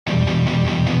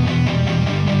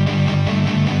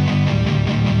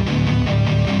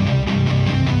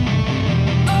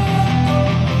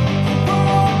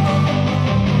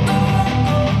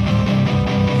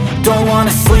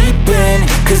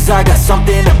cause I got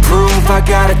something to prove. I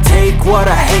gotta take what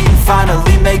I hate and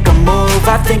finally make a move.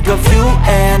 I think of you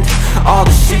and all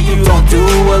the shit you don't do.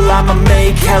 Well, I'ma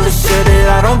make hella sure that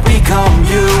I don't become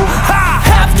you. I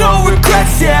have no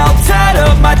regrets, yeah, I'll tie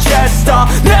up my chest.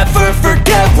 I'll never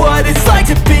forget what it's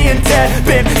like to be in debt.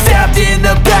 Been stabbed in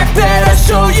the back bed, I'll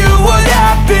show you what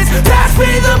happens. Pass me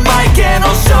the mic and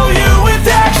I'll show you with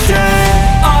action.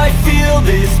 I feel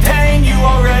this pain, you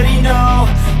already know.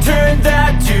 Turn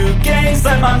that to gains,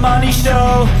 let my money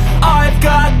show. I've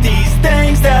got these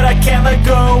things that I can't let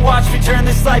go. Watch me turn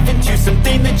this life into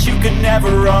something that you could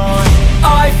never own.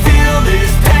 I feel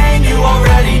this pain, you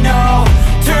already know.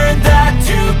 Turn that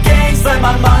to gains, let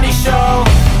my money show.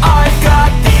 I've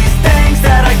got these things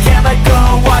that I can't let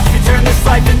go. Watch me turn this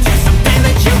life into something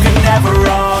that you could never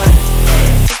own.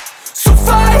 So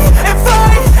fight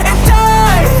and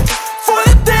die for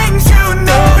the things you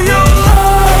know you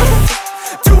love.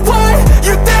 Do what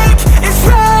you think is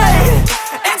right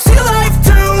and see life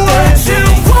do what you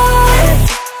want.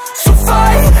 So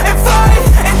fight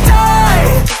and die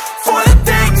for the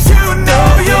things you know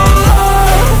you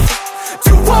love.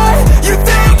 Do what you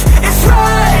think is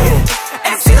right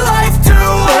and see life do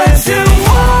what you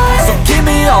want. So give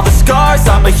me all the scars,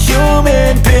 I'm a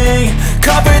human being.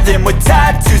 Cover them with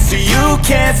tattoos so you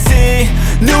can't see.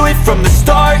 Knew it from the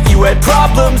start, you had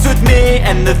problems with me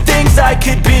and the things I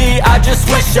could be, I just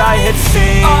wish I had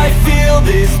seen. I feel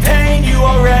this pain, you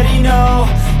already know.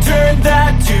 Turn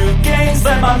that to gains,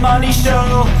 let my money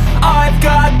show. I've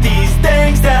got these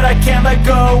things that I can't let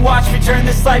go. Watch me turn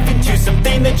this life into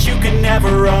something that you could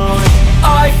never own.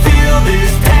 I feel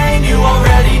this pain, you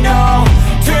already know.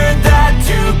 Turn that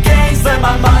to gains, let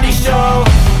my money show.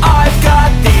 I've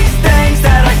got these things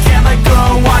that I can't let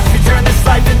go. Watch me turn this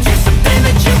life into something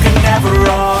that you can never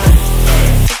own.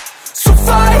 So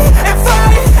fight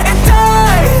and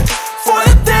die for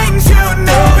the things you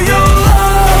know you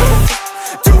love.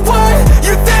 Do what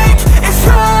you think is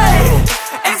right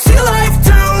and see life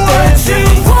do what you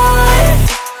want.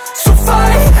 So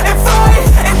fight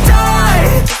and die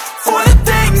for the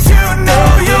things you know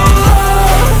you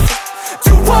love.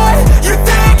 Do what you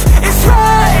think is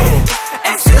right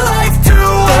and see life do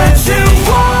what you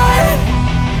want.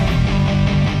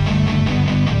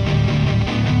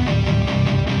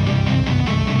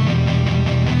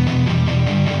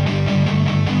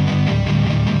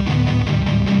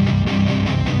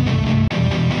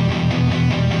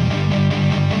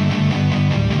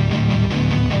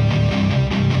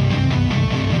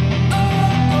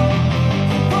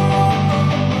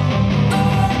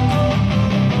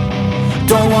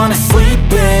 Don't wanna sleep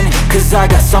in, cause I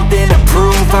got something to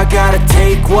prove. I gotta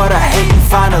take what I hate and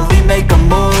finally make a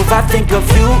move. I think of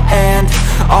you and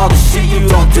all the shit you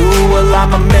don't do. Well,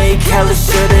 I'ma make hella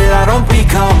sure that I don't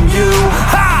become you.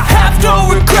 I have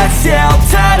no regrets, yeah, I'll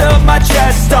tie up my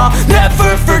chest. I'll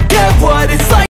never forget what it's like